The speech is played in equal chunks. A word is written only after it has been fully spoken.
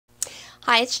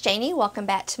Hi, it's Janie. Welcome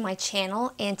back to my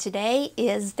channel, and today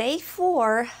is day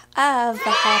 4 of the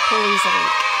PALOOZA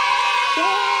week.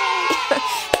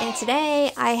 Yay! And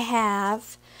today I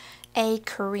have a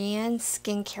Korean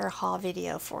skincare haul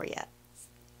video for you.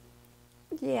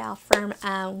 Yeah, from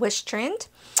Wishttrend.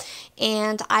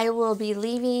 And I will be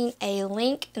leaving a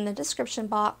link in the description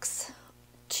box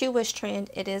to Wishttrend.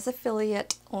 It is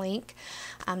affiliate link.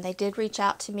 They did reach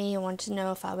out to me and wanted to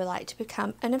know if I would like to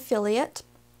become an affiliate.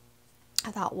 I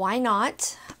thought, why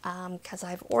not? Because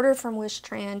I've ordered from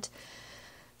Wishttrend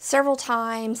several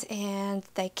times, and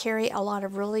they carry a lot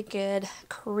of really good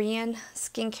Korean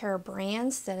skincare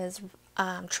brands that is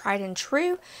tried and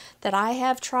true, that I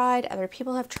have tried, other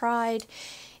people have tried,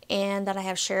 and that I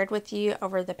have shared with you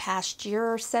over the past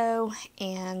year or so.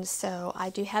 And so I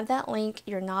do have that link.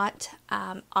 You're not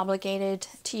obligated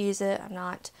to use it. I'm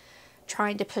not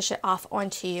trying to push it off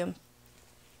onto you,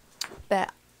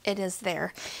 but it is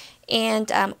there.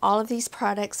 And all of these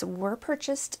products were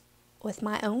purchased with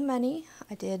my own money.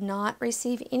 I did not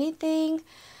receive anything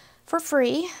for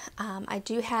free. I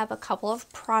do have a couple of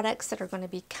products that are going to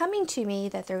be coming to me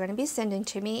that they're going to be sending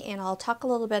to me, and I'll talk a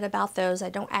little bit about those. I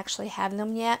don't actually have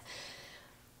them yet,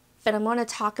 but I'm going to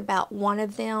talk about one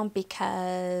of them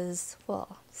because,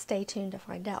 well, stay tuned to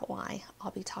find out why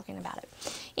I'll be talking about it.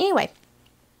 Anyway,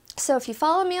 so if you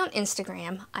follow me on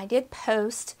Instagram, I did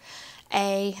post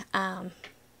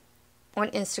on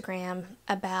Instagram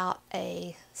about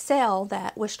a sale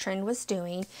that Wishttrend was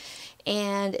doing,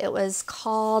 and it was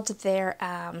called their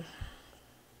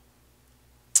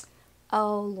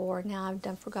oh Lord, now I've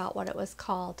done forgot what it was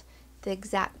called, the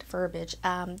exact verbiage,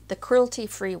 the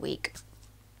cruelty-free week.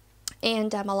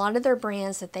 And a lot of their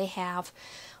brands that they have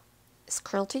is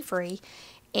cruelty-free,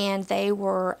 and they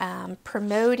were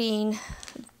promoting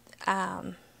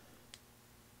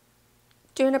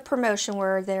doing a promotion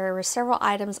where there were several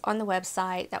items on the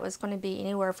website that was going to be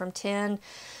anywhere from 10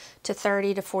 to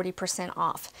 30 to 40%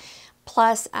 off.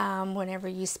 Plus, whenever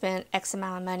you spend X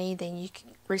amount of money, then you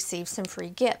can receive some free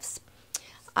gifts.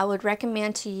 I would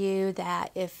recommend to you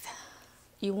that if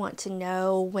you want to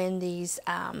know when these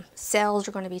sales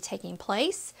are going to be taking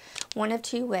place, one of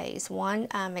two ways. One,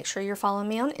 make sure you're following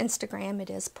me on Instagram. It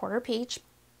is Porter Peach.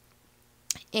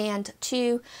 And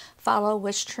 2, follow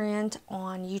Wishttrend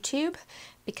on YouTube,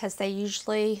 because they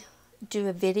usually do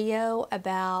a video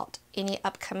about any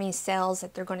upcoming sales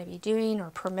that they're going to be doing or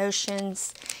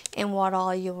promotions and what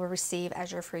all you will receive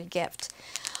as your free gift.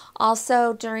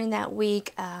 Also, during that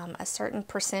week, a certain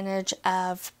percentage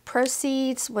of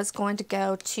proceeds was going to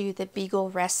go to the Beagle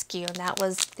Rescue, and that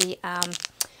was the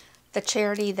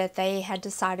charity that they had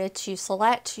decided to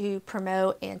select to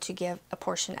promote and to give a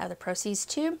portion of the proceeds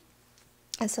to.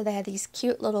 And so they had these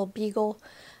cute little Beagle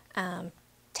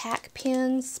tack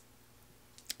pins,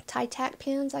 tie tack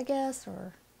pins, I guess,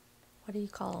 or what do you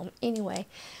call them? Anyway,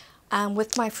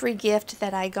 with my free gift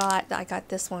that I got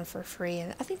this one for free,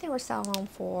 and I think they were selling them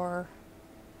for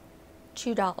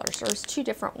 $2. There's 2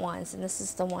 different ones, and this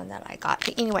is the one that I got.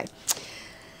 But anyway,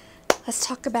 let's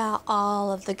talk about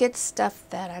all of the good stuff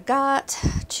that I got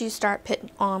to start putting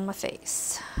on my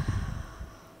face.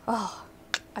 Oh,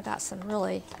 I got some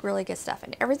really, really good stuff,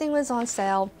 and everything was on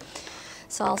sale.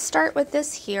 So I'll start with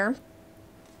this here.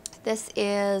 This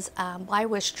is by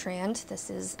Wishttrend. This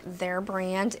is their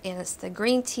brand, and it's the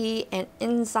Green Tea and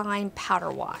Enzyme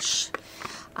Powder Wash.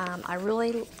 I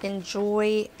really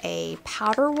enjoy a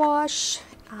powder wash.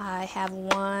 I have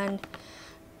one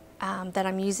that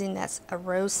I'm using that's a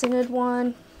rose-scented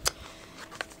one,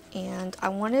 and I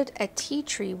wanted a tea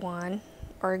tree one,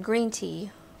 or a green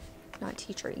tea. Not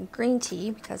tea tree, green tea,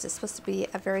 because it's supposed to be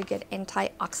a very good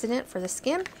antioxidant for the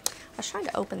skin. I was trying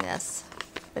to open this,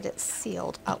 but it's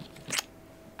sealed. Oh,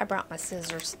 I brought my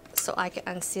scissors so I can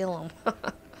unseal them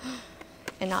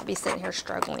and not be sitting here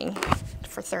struggling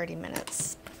for 30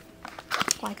 minutes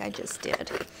like I just did.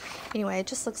 Anyway, it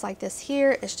just looks like this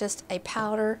here. It's just a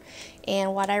powder,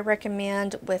 and what I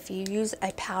recommend if you use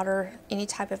a powder, any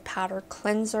type of powder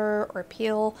cleanser or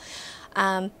peel,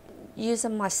 use a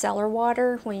micellar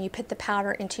water. When you put the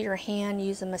powder into your hand,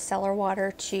 use a micellar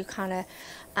water to kind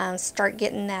of start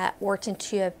getting that worked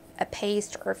into a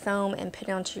paste or foam and put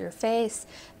it onto your face,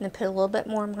 and then put a little bit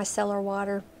more micellar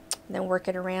water, and then work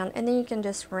it around, and then you can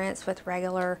just rinse with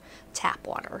regular tap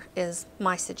water is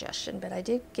my suggestion. But I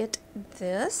did get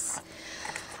this,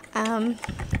 and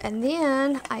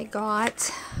then I got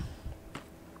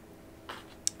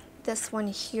this one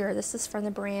here. This is from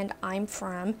the brand I'm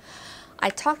From. I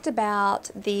talked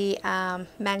about the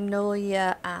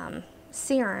Magnolia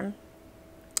serum,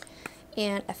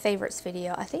 in a favorites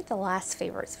video. I think the last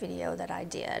favorites video that I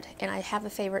did, and I have a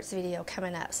favorites video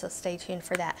coming up, so stay tuned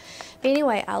for that. But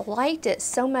anyway, I liked it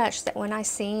so much that when I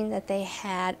seen that they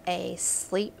had a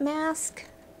sleep mask,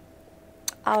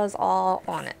 I was all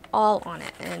on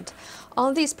it, and all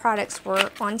of these products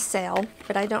were on sale,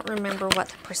 but I don't remember what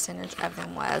the percentage of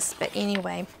them was. But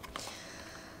anyway,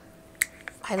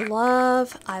 I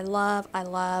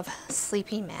love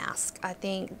sleeping masks. I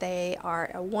think they are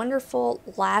a wonderful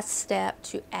last step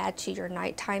to add to your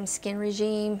nighttime skin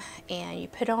regime, and you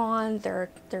put on their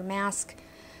mask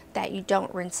that you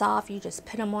don't rinse off. You just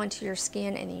put them onto your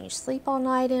skin and then you sleep all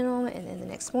night in them, and then the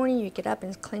next morning you get up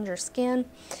and cleanse your skin.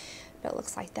 But it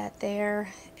looks like that there,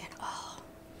 and oh,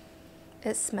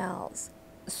 it smells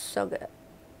so good.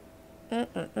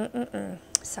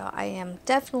 So I am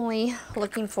definitely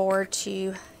looking forward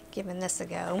to giving this a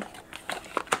go,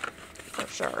 for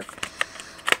sure.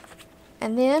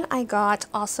 And then I got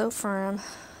also from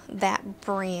that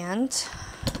brand,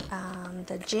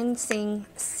 the ginseng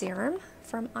serum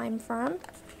from I'm From.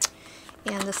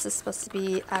 And this is supposed to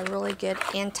be a really good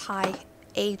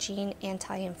anti-aging,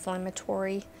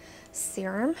 anti-inflammatory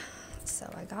serum. So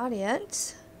I got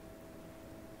it.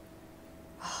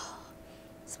 Oh,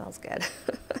 smells good.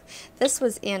 This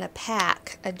was in a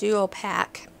pack, a duo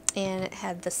pack, and it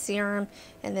had the serum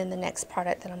and then the next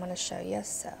product that I'm going to show you.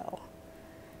 So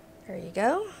there you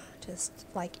go. Just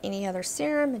like any other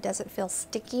serum, it doesn't feel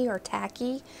sticky or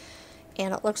tacky,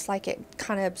 and it looks like it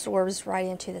kind of absorbs right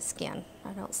into the skin.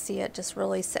 I don't see it just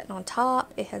really sitting on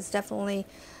top. It has definitely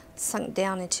sunk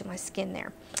down into my skin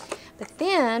there. But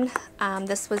then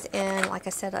this was in, like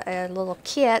I said, a little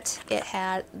kit. It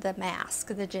had the mask,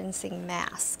 the ginseng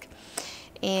mask.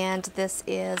 And this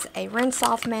is a rinse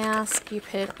off mask. You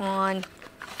put it on,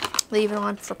 leave it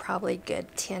on for probably a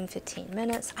good 10-15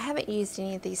 minutes. I haven't used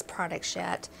any of these products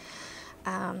yet.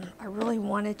 I really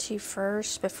wanted to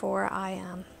first before I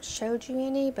showed you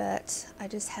any, but I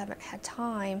just haven't had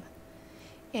time.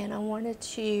 And I wanted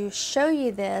to show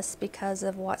you this because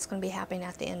of what's going to be happening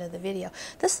at the end of the video.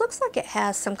 This looks like it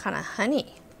has some kind of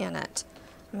honey in it.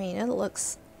 I mean, it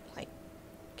looks like,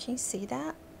 can you see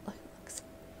that? Look, it looks,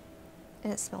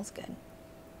 and it smells good.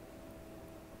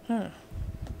 It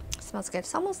smells good.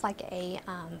 It's almost like a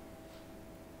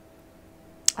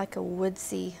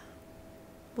woodsy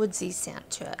scent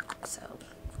to it. So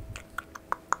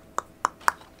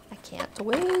can't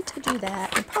wait to do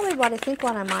that. And probably what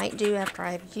I might do after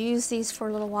I've used these for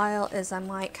a little while is I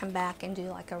might come back and do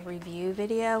like a review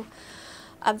video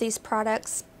of these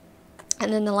products.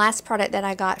 And then the last product that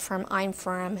I got from I'm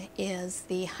From is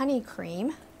the honey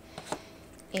cream,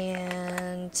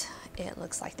 and it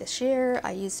looks like this year.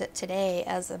 I used it today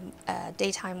as a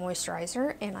daytime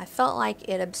moisturizer, and I felt like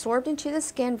it absorbed into the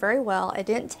skin very well. I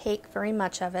didn't take very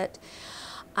much of it.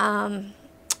 Now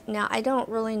I don't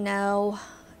really know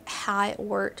how it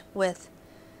worked with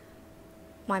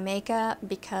my makeup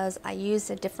because I used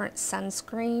a different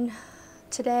sunscreen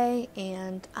today,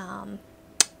 and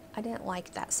I didn't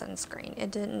like that sunscreen. It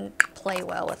didn't play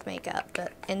well with makeup,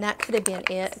 and that could have been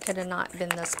it. It could have not been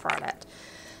this product,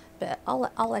 but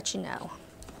I'll let you know.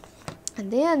 And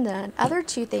then the other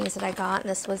two things that I got, and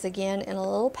this was again in a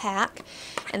little pack,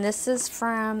 and this is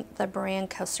from the brand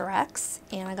Cosrx,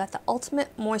 and I got the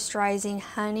Ultimate Moisturizing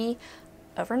Honey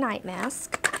Overnight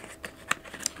Mask.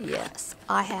 Yes,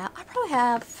 I probably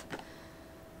have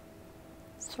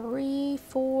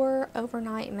 3-4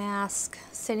 overnight masks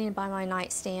sitting by my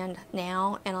nightstand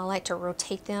now, and I like to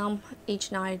rotate them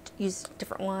each night, use a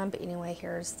different one. But anyway,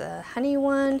 here's the honey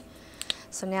one.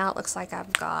 So now it looks like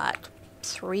I've got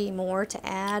 3 more to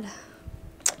add.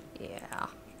 Yeah.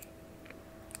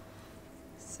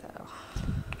 So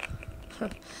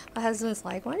my husband's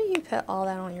like, why do you put all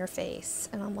that on your face?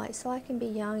 And I'm like, so I can be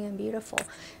young and beautiful.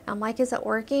 And I'm like, is it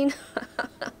working?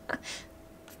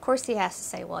 Of course he has to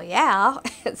say, well, yeah,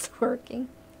 it's working.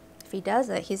 If he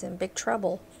doesn't, he's in big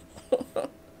trouble.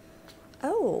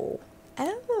 Oh,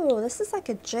 this is like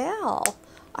a gel.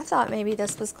 I thought maybe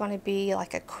this was going to be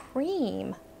like a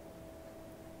cream.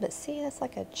 But see, that's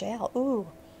like a gel. Ooh.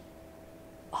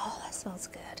 Oh, that smells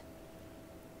good.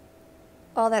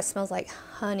 Oh, that smells like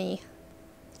honey.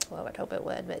 Well, I would hope it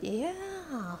would, but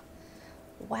yeah.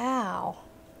 Wow.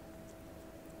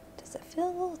 Does it feel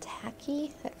a little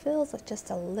tacky? It feels like just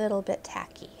a little bit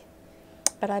tacky.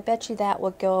 But I bet you that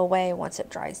will go away once it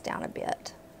dries down a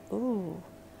bit. Ooh,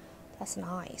 that's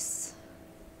nice.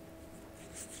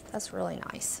 That's really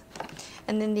nice.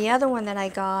 And then the other one that I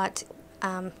got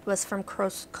was from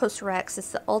Cosrx.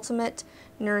 It's the Ultimate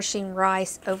Nourishing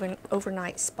Rice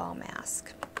Overnight Spa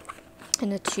Mask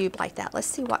in a tube like that. Let's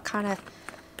see what kind of...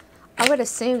 I would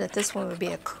assume that this one would be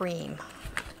a cream,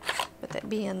 with it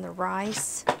being the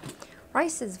rice.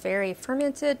 Rice is very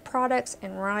fermented products,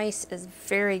 and rice is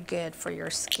very good for your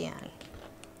skin.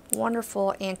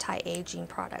 Wonderful anti-aging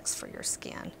products for your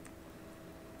skin.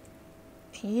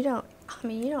 You don't, I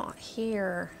mean, you don't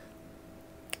hear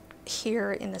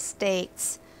here in the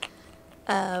States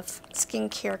of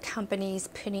skincare companies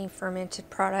putting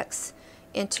fermented products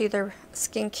into their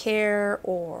skincare,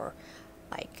 or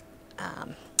like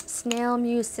snail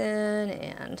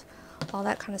mucin and all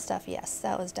that kind of stuff. Yes,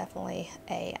 that was definitely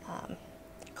a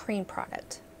cream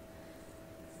product.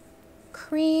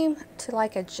 Cream to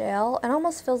like a gel. It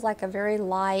almost feels like a very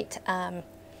light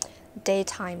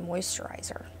daytime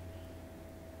moisturizer.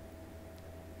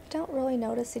 Don't really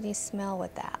notice any smell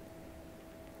with that.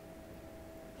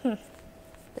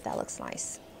 But that looks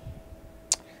nice.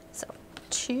 So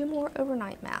 2 more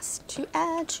overnight masks to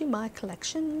add to my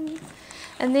collection.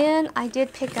 And then I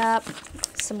did pick up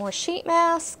some more sheet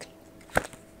masks.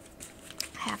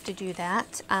 I have to do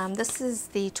that. This is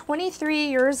the 23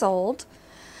 years old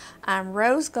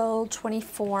Rose Gold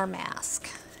 24 mask.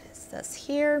 It's this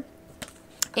here.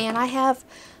 And I have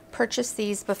purchased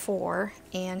these before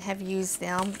and have used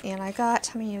them, and I got,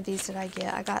 how many of these did I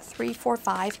get? I got 3, 4,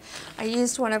 5. I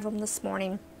used one of them this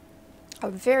morning. A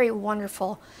very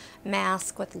wonderful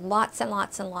mask with lots and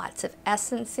lots and lots of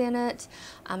essence in it.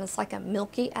 It's like a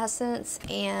milky essence,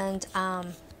 and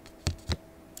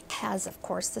has, of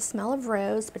course, the smell of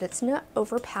rose, but it's not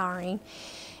overpowering.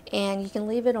 And you can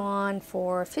leave it on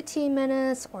for 15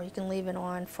 minutes, or you can leave it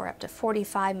on for up to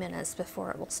 45 minutes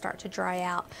before it will start to dry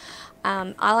out.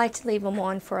 I like to leave them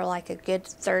on for like a good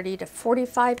 30 to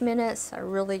 45 minutes. I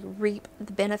really reap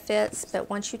the benefits, but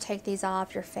once you take these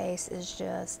off, your face is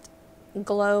just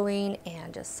glowing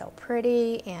and just so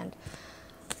pretty, and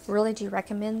really do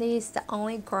recommend these. The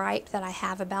only gripe that I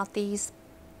have about these,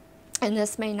 and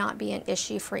this may not be an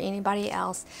issue for anybody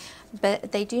else,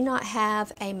 but they do not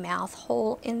have a mouth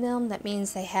hole in them. That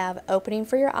means they have opening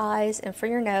for your eyes and for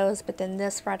your nose, but then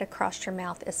this right across your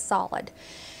mouth is solid.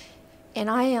 And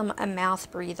I am a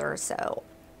mouth breather, so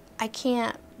I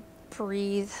can't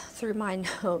breathe through my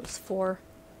nose for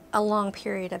a long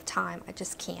period of time. I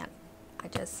just can't.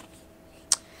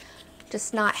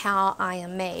 Just not how I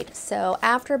am made. So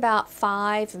after about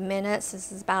 5 minutes,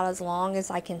 this is about as long as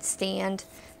I can stand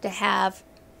to have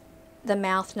the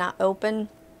mouth not open.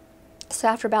 So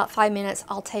after about 5 minutes,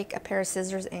 I'll take a pair of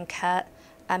scissors and cut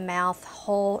a mouth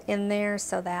hole in there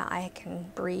so that I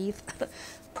can breathe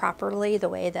properly the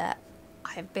way that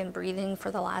I've been breathing for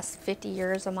the last 50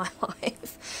 years of my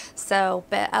life. So,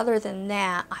 but other than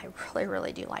that, I really,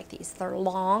 really do like these. They're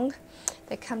long.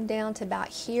 They come down to about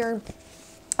here,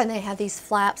 and they have these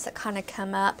flaps that kind of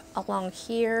come up along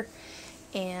here,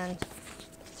 and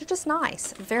they're just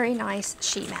nice. Very nice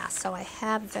sheet mask. So I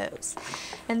have those.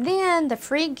 And then the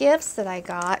free gifts that I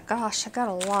got, gosh, I got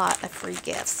a lot of free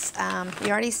gifts. You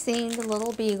already seen the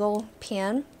little beagle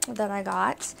pen that I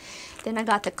got. Then I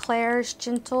got the Claire's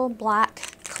Gentle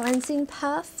Black Cleansing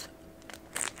Puff,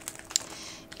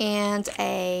 and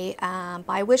a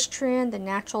by Wishttrend, the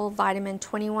Natural Vitamin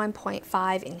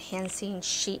 21.5 Enhancing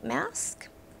Sheet Mask.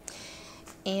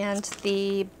 And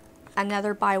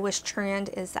another by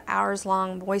Wishttrend is the Hours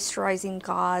Long Moisturizing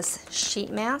Gauze Sheet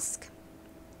Mask.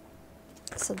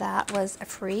 So that was a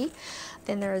free.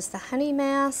 Then there is the Honey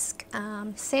Mask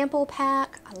sample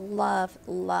pack. I love,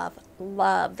 love,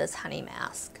 love this honey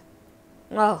mask.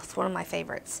 Oh, it's one of my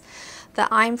favorites. The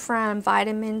I'm From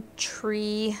Vitamin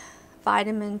Tree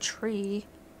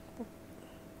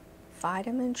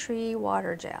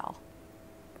Water Gel.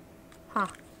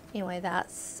 Anyway, that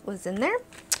was in there.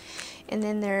 And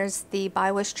then there's the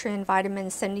by Wishttrend Vitamin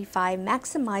 75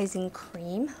 Maximizing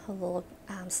Cream, a little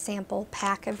sample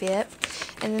pack of it.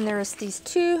 And then there's these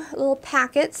 2 little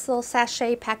packets, little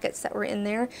sachet packets that were in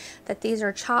there, that these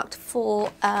are chocked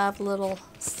full of little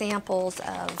samples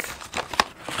of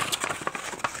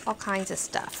all kinds of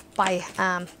stuff by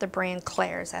the brand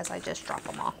Claire's, as I just drop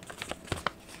them off.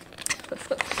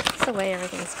 That's the way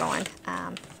everything's going.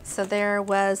 So there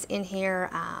was in here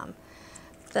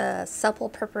the Supple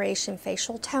Preparation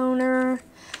Facial Toner,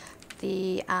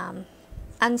 the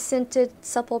Unscented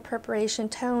Supple Preparation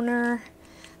Toner.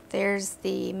 There's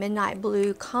the Midnight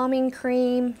Blue Calming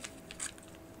Cream,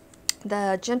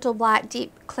 the Gentle Black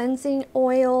Deep Cleansing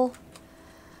Oil,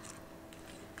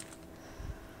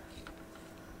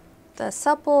 the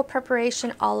Supple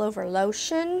Preparation All Over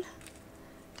Lotion,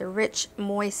 the Rich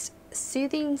Moist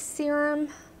Soothing Serum,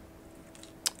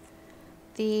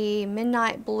 the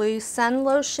Midnight Blue Sun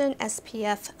Lotion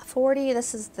SPF 40.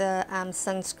 This is the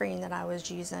sunscreen that I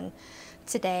was using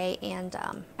today, and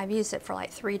I've used it for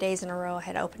like 3 days in a row. I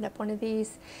had opened up one of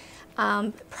these.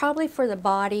 Probably for the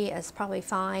body it's probably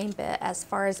fine, but as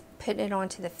far as putting it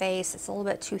onto the face, it's a little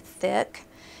bit too thick,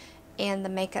 and the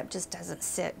makeup just doesn't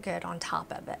sit good on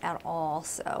top of it at all.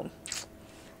 So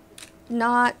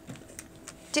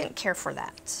didn't care for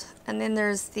that. And then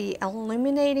there's the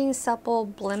Illuminating Supple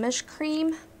Blemish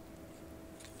Cream,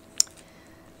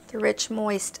 the Rich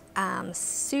Moist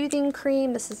Soothing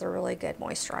Cream. This is a really good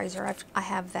moisturizer. I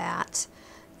have that.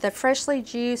 The Freshly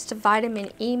Juiced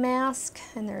Vitamin E Mask,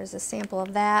 and there's a sample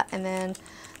of that. And then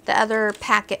the other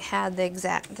packet had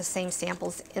the same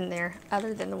samples in there,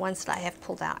 other than the ones that I have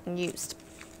pulled out and used.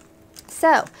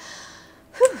 So,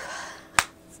 whew,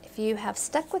 if you have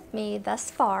stuck with me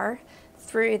thus far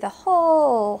through the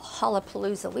whole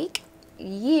Howto week,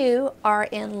 you are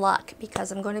in luck,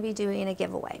 because I'm going to be doing a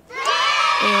giveaway.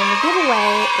 And the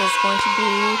giveaway is going to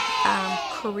be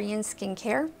Korean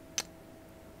skincare.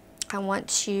 I want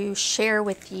to share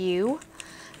with you,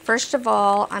 first of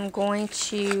all, I'm going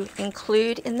to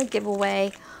include in the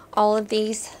giveaway all of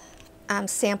these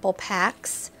sample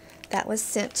packs that was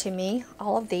sent to me.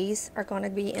 All of these are going to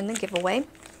be in the giveaway.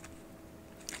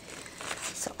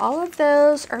 So all of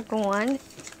those are going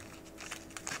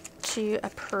to a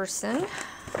person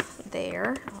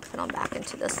there. I'll put them back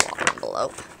into this little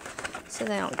envelope so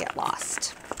they don't get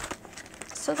lost.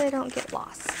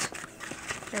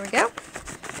 There we go.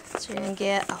 So you're going to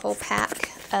get a whole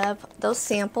pack of those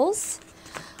samples.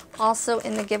 Also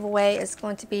in the giveaway is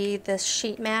going to be this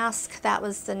sheet mask. That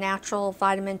was the Natural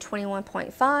Vitamin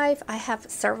 21.5. I have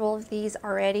several of these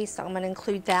already, so I'm going to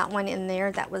include that one in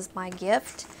there. That was my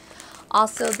gift.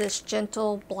 Also this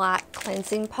Gentle Black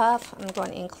Cleansing Puff. I'm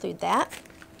going to include that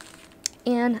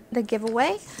in the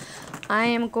giveaway. I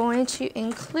am going to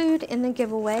include in the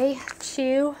giveaway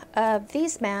 2 of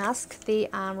these masks, the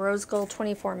Rose Gold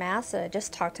 24 mask that I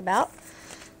just talked about.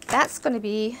 That's going to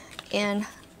be in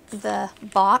the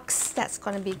box. That's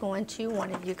going to be going to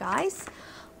one of you guys.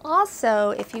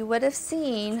 Also, if you would have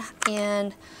seen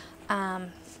in, I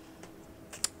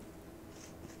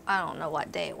don't know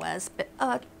what day it was, but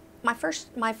the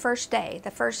first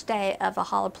day of a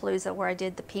Howto, where I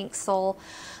did the Pink Soul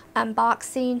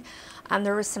unboxing,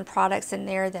 there was some products in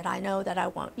there that I know that I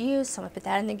won't use, so I'm going to put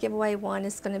that in the giveaway. One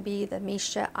is going to be the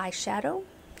Misha eyeshadow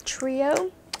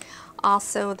trio.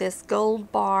 Also this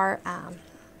Gold Bar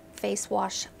face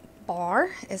wash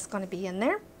bar is going to be in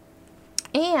there.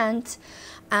 And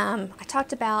I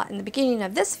talked about in the beginning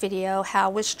of this video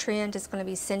how Wishttrend is going to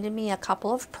be sending me a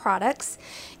couple of products,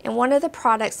 and one of the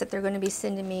products that they're going to be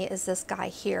sending me is this guy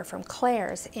here from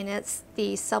Claire's, and it's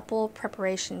the Supple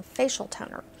Preparation Facial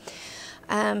Toner.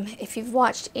 If you've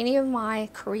watched any of my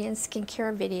Korean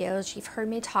skincare videos, you've heard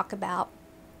me talk about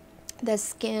the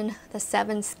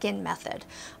 7 skin method.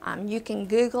 You can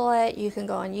Google it, you can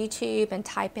go on YouTube and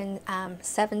type in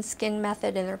 7 skin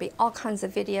method, and there'll be all kinds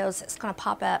of videos that's going to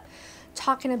pop up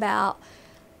talking about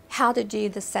how to do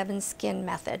the 7 skin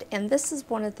method. And this is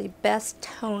one of the best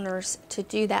toners to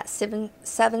do that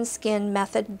 7 skin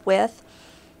method with,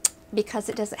 because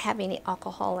it doesn't have any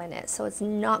alcohol in it. So it's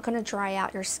not going to dry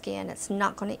out your skin, it's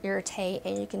not going to irritate,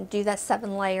 and you can do that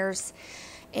 7 layers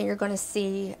and you're going to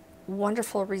see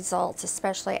wonderful results,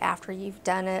 especially after you've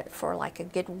done it for like a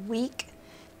good week.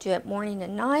 Do it morning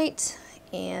and night,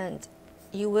 and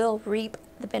you will reap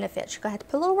the benefits. You're going to have to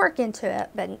put a little work into it,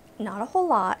 but not a whole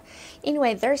lot.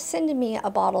 Anyway, they're sending me a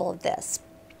bottle of this.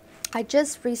 I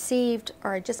just received,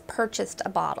 or I just purchased a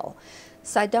bottle,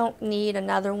 so I don't need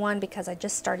another one because I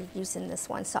just started using this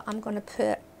one. So I'm going to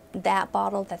put that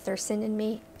bottle that they're sending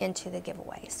me into the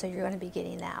giveaway, so you're going to be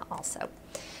getting that also.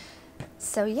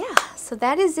 So yeah, so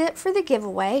that is it for the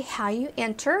giveaway. How you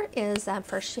enter is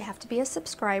first you have to be a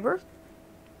subscriber,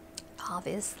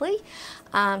 obviously.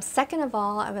 Second of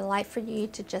all, I would like for you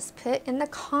to just put in the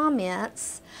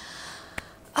comments,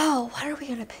 oh, what are we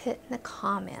going to put in the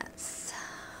comments?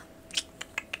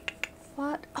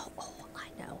 What? Oh,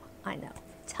 I know.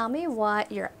 Tell me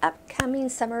what your upcoming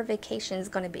summer vacation is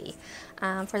going to be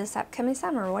for this upcoming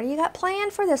summer. What do you got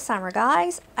planned for this summer,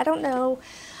 guys? I don't know.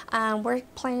 We're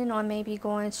planning on maybe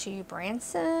going to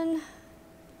Branson,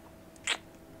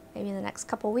 maybe in the next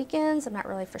couple weekends. I'm not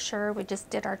really for sure. We just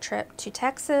did our trip to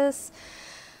Texas.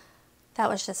 That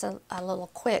was just a little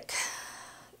quick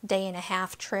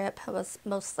day-and-a-half trip. It was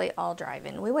mostly all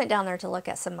driving. We went down there to look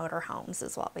at some motorhomes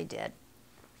is what we did.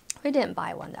 We didn't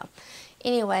buy one though.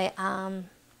 Anyway, and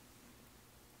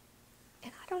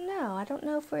I don't know. I don't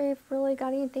know if we've really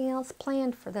got anything else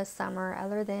planned for this summer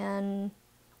other than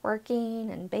working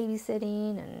and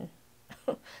babysitting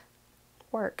and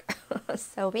work.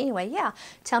 So anyway, yeah,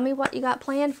 tell me what you got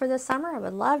planned for the summer. I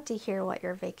would love to hear what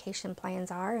your vacation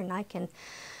plans are, and I can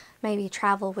maybe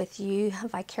travel with you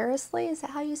vicariously. Is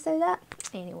that how you say that?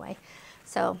 Anyway,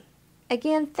 so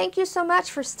again, thank you so much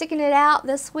for sticking it out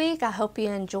this week. I hope you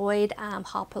enjoyed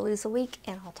Haul PALOOZA week,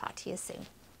 and I'll talk to you soon.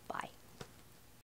 Bye.